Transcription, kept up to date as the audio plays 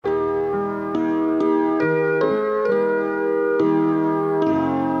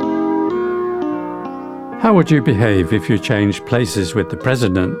How would you behave if you changed places with the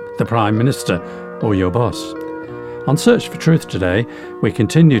President, the Prime Minister, or your boss? On Search for Truth today, we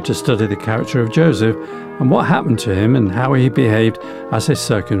continue to study the character of Joseph and what happened to him and how he behaved as his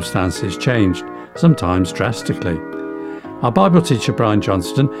circumstances changed, sometimes drastically. Our Bible teacher Brian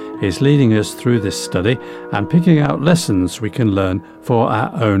Johnston is leading us through this study and picking out lessons we can learn for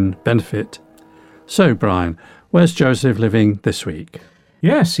our own benefit. So, Brian, where's Joseph living this week?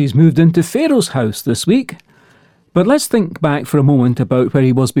 Yes, he's moved into Pharaoh's house this week. But let's think back for a moment about where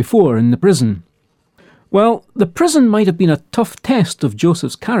he was before in the prison. Well, the prison might have been a tough test of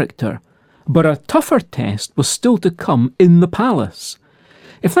Joseph's character, but a tougher test was still to come in the palace.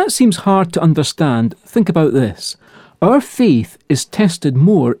 If that seems hard to understand, think about this. Our faith is tested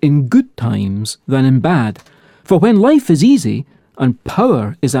more in good times than in bad. For when life is easy and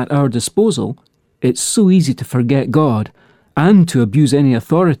power is at our disposal, it's so easy to forget God and to abuse any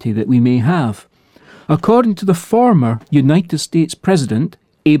authority that we may have. According to the former United States President,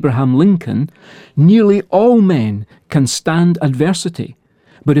 Abraham Lincoln, nearly all men can stand adversity.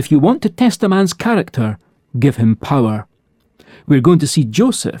 But if you want to test a man's character, give him power. We're going to see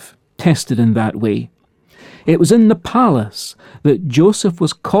Joseph tested in that way. It was in the palace that Joseph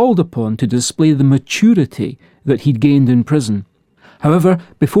was called upon to display the maturity that he'd gained in prison. However,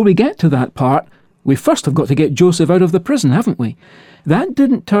 before we get to that part, we first have got to get Joseph out of the prison, haven't we? That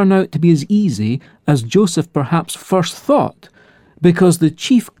didn't turn out to be as easy as Joseph perhaps first thought, because the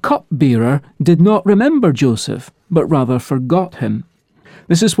chief cupbearer did not remember Joseph, but rather forgot him.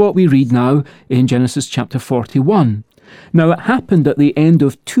 This is what we read now in Genesis chapter 41. Now it happened at the end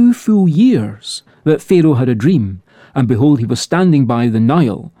of 2 full years that Pharaoh had a dream, and behold, he was standing by the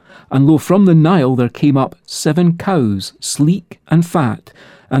Nile, and lo, from the Nile there came up 7 cows, sleek and fat,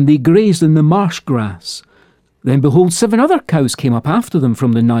 and they grazed in the marsh grass. Then behold, 7 other cows came up after them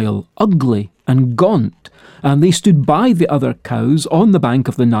from the Nile, ugly and gaunt, and they stood by the other cows on the bank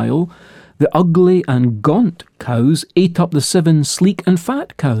of the Nile. The ugly and gaunt cows ate up the 7 sleek and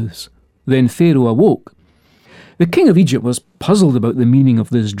fat cows. Then Pharaoh awoke. The king of Egypt was puzzled about the meaning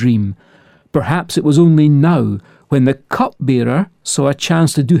of this dream. Perhaps it was only now, when the cupbearer saw a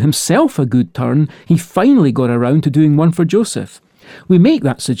chance to do himself a good turn, he finally got around to doing one for Joseph. We make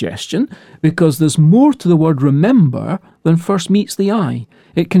that suggestion because there's more to the word remember than first meets the eye.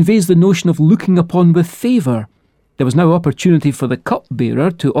 It conveys the notion of looking upon with favour. There was now opportunity for the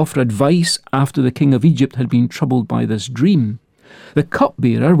cupbearer to offer advice after the king of Egypt had been troubled by this dream. The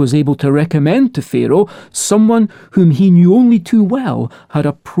cupbearer was able to recommend to Pharaoh someone whom he knew only too well had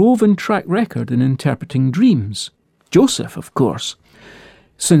a proven track record in interpreting dreams. Joseph, of course.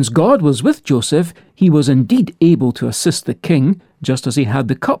 Since God was with Joseph, he was indeed able to assist the king, just as he had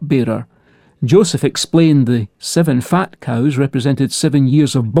the cupbearer. Joseph explained the 7 fat cows represented 7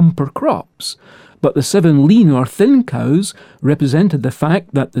 years of bumper crops, but the 7 lean or thin cows represented the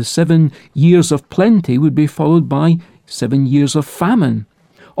fact that the 7 years of plenty would be followed by 7 years of famine.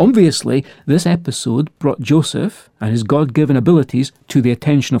 Obviously, this episode brought Joseph and his God-given abilities to the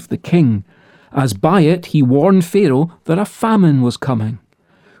attention of the king, as by it he warned Pharaoh that a famine was coming.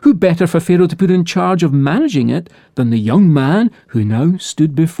 Who better for Pharaoh to put in charge of managing it than the young man who now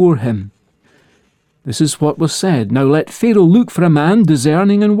stood before him? This is what was said. Now let Pharaoh look for a man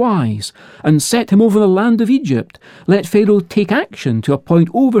discerning and wise, and set him over the land of Egypt. Let Pharaoh take action to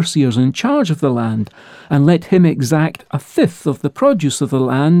appoint overseers in charge of the land, and let him exact 1/5 of the produce of the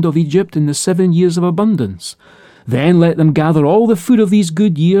land of Egypt in the 7 years of abundance. Then let them gather all the food of these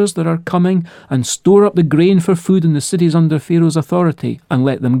good years that are coming, and store up the grain for food in the cities under Pharaoh's authority, and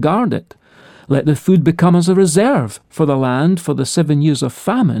let them guard it. Let the food become as a reserve for the land for the 7 years of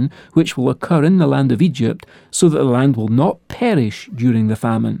famine which will occur in the land of Egypt, so that the land will not perish during the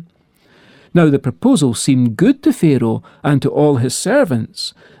famine. Now the proposal seemed good to Pharaoh and to all his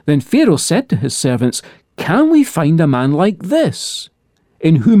servants. Then Pharaoh said to his servants, "Can we find a man like this,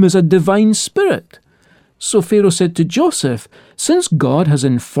 in whom is a divine spirit?" So Pharaoh said to Joseph, "Since God has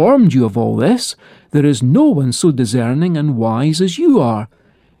informed you of all this, there is no one so discerning and wise as you are.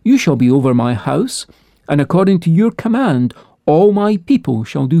 You shall be over my house, and according to your command, all my people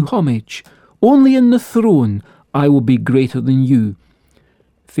shall do homage. Only in the throne I will be greater than you."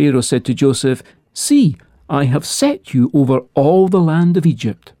 Pharaoh said to Joseph, "See, I have set you over all the land of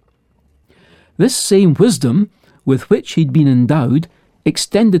Egypt." This same wisdom with which he'd been endowed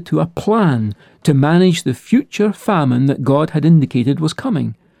extended to a plan to manage the future famine that God had indicated was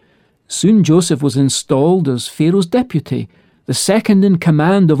coming. Soon Joseph was installed as Pharaoh's deputy, the second in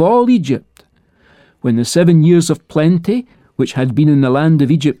command of all Egypt. When the 7 years of plenty, which had been in the land of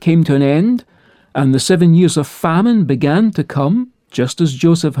Egypt, came to an end, and the 7 years of famine began to come, just as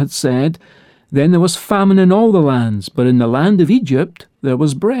Joseph had said, Then there was famine in all the lands, but in the land of Egypt there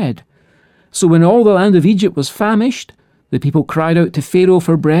was bread. So when all the land of Egypt was famished, the people cried out to Pharaoh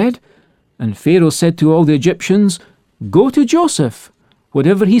for bread, and Pharaoh said to all the Egyptians, "Go to Joseph.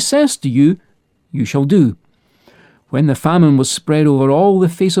 Whatever he says to you, you shall do." When the famine was spread over all the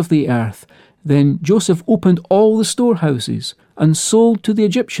face of the earth, then Joseph opened all the storehouses and sold to the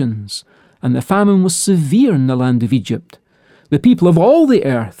Egyptians, and the famine was severe in the land of Egypt. The people of all the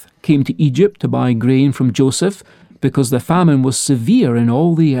earth came to Egypt to buy grain from Joseph, because the famine was severe in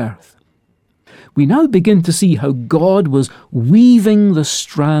all the earth. We now begin to see how God was weaving the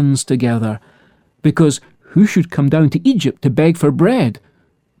strands together, because who should come down to Egypt to beg for bread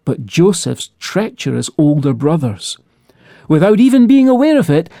but Joseph's treacherous older brothers? Without even being aware of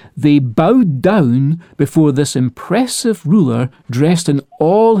it, they bowed down before this impressive ruler dressed in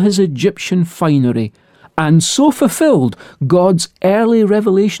all his Egyptian finery, and so fulfilled God's early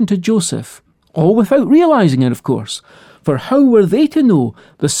revelation to Joseph, all without realizing it, of course. For how were they to know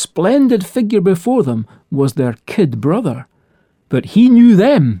the splendid figure before them was their kid brother? But he knew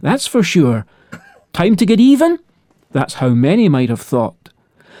them, that's for sure. Time to get even? That's how many might have thought.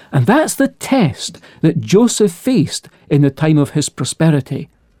 And that's the test that Joseph faced in the time of his prosperity.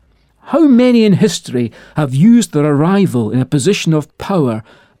 How many in history have used their arrival in a position of power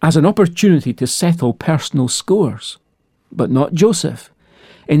as an opportunity to settle personal scores? But not Joseph.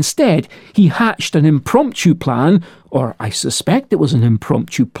 Instead, he hatched an impromptu plan, or I suspect it was an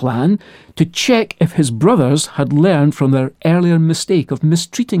impromptu plan, to check if his brothers had learned from their earlier mistake of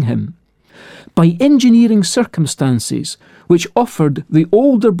mistreating him. By engineering circumstances which offered the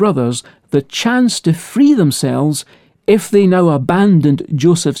older brothers the chance to free themselves if they now abandoned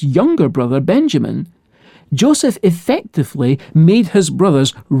Joseph's younger brother Benjamin, Joseph effectively made his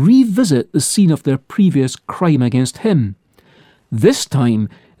brothers revisit the scene of their previous crime against him. This time,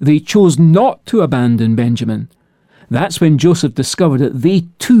 they chose not to abandon Benjamin. That's when Joseph discovered that they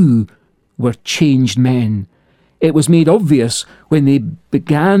too were changed men. It was made obvious when they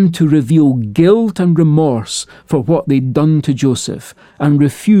began to reveal guilt and remorse for what they'd done to Joseph and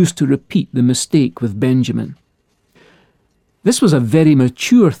refused to repeat the mistake with Benjamin. This was a very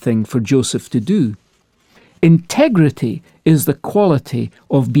mature thing for Joseph to do. Integrity is the quality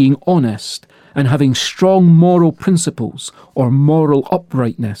of being honest and having strong moral principles or moral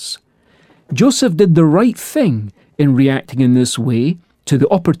uprightness. Joseph did the right thing in reacting in this way to the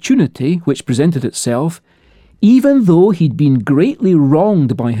opportunity which presented itself, even though he'd been greatly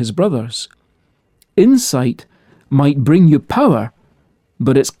wronged by his brothers. Insight might bring you power,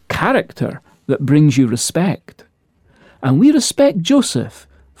 but it's character that brings you respect. And we respect Joseph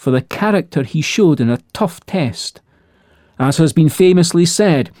for the character he showed in a tough test. As has been famously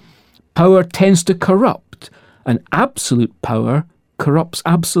said, power tends to corrupt, and absolute power corrupts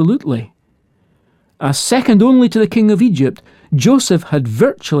absolutely. As second only to the king of Egypt, Joseph had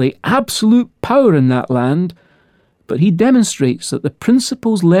virtually absolute power in that land, but he demonstrates that the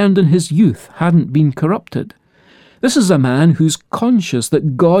principles learned in his youth hadn't been corrupted. This is a man who's conscious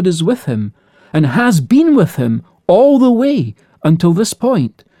that God is with him, and has been with him all the way until this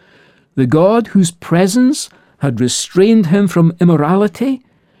point. The God whose presence had restrained him from immorality,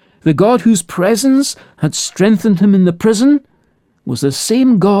 the God whose presence had strengthened him in the prison, was the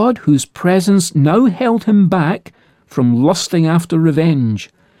same God whose presence now held him back from lusting after revenge.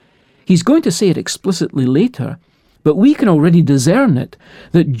 He's going to say it explicitly later, but we can already discern it,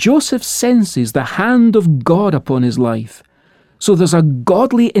 that Joseph senses the hand of God upon his life. So there's a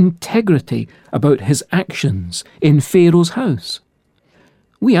godly integrity about his actions in Pharaoh's house.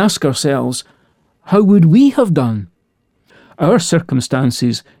 We ask ourselves, how would we have done? Our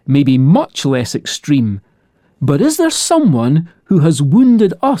circumstances may be much less extreme, but is there someone who has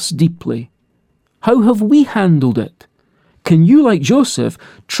wounded us deeply? How have we handled it? Can you, like Joseph,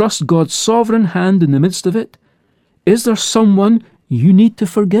 trust God's sovereign hand in the midst of it? Is there someone you need to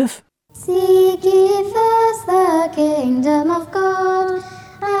forgive? Seek ye first the kingdom of God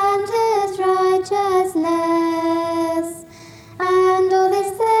and his righteousness, and all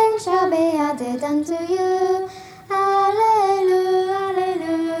these things shall be added unto you. Hallelujah,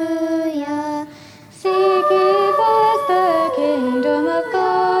 hallelujah. Seek ye first the kingdom of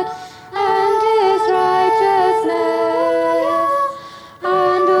God and his righteousness,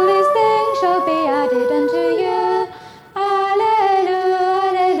 and all these things shall be added unto you.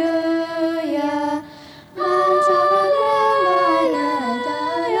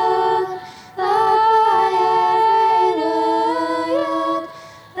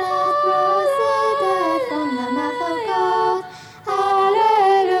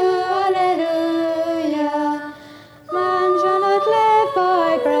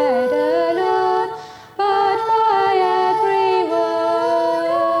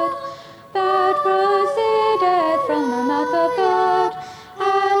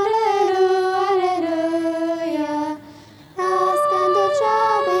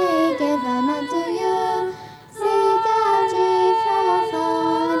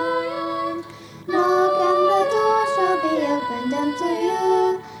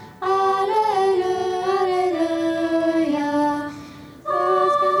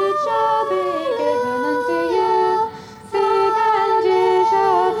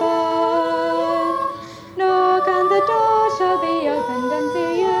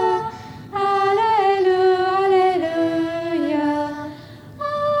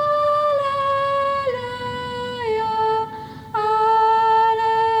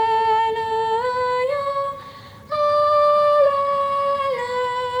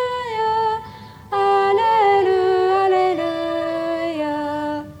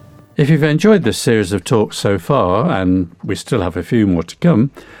 If you've enjoyed this series of talks so far, and we still have a few more to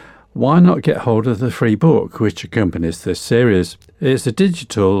come, why not get hold of the free book which accompanies this series? It's a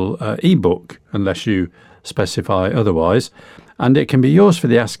digital e-book, unless you specify otherwise, and it can be yours for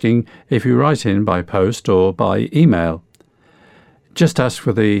the asking if you write in by post or by email. Just ask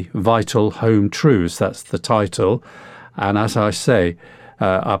for the Vital Home Truths, that's the title, and as I say,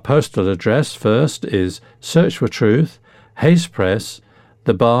 our postal address first is Search for Truth, Hayes Press,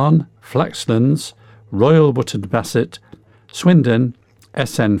 The Barn, Flaxlands, Royal Wootton Bassett, Swindon,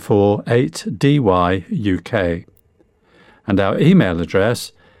 SN4 8DY UK. And our email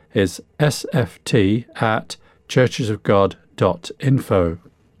address is sft@churchesofgod.info.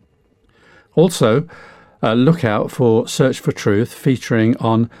 Also, look out for Search for Truth featuring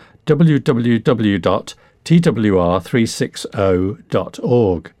on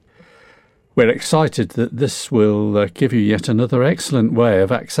www.twr360.org. We're excited that this will give you yet another excellent way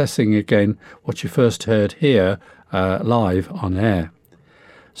of accessing again what you first heard here live on air.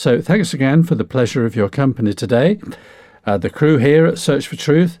 So thanks again for the pleasure of your company today. The crew here at Search for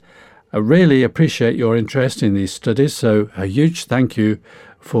Truth, I really appreciate your interest in these studies, so a huge thank you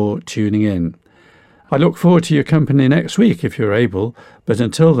for tuning in. I look forward to your company next week if you're able, but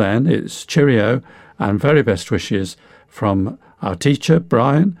until then, it's cheerio and very best wishes from our teacher,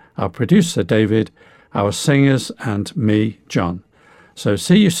 Brian, our producer, David, our singers, and me, John. So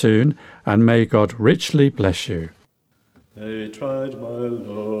see you soon, and may God richly bless you. They tried my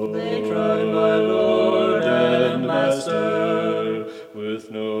Lord and Master,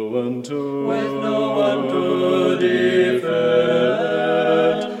 with no one to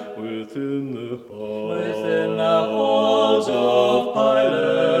defend. Within the halls of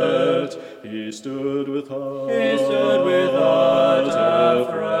Pilate, he stood with heart a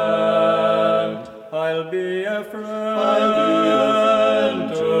friend. I'll be a friend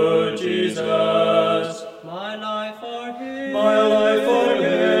to Jesus. My life for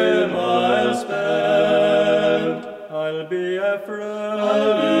him I'll spend. I'll be a friend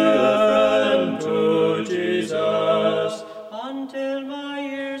to Jesus until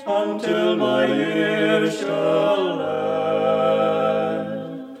my years shall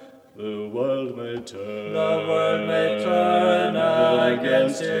end. The world may turn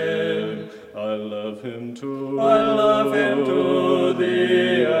against him. I love him to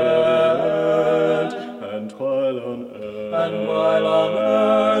the end. And while on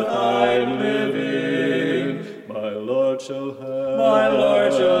earth I'm living, my Lord shall have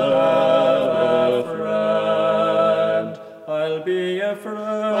a friend. I'll be a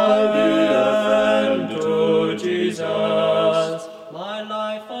friend to Jesus. My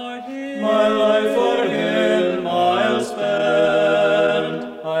life for him I'll spend.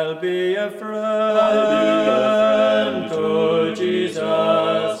 I'll be a friend to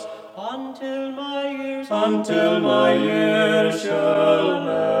Jesus until my years shall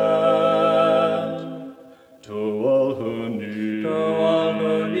end. To all who need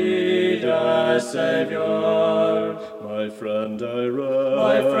a Savior, my friend I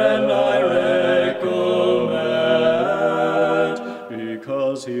recommend,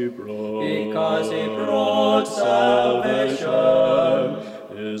 because he brought salvation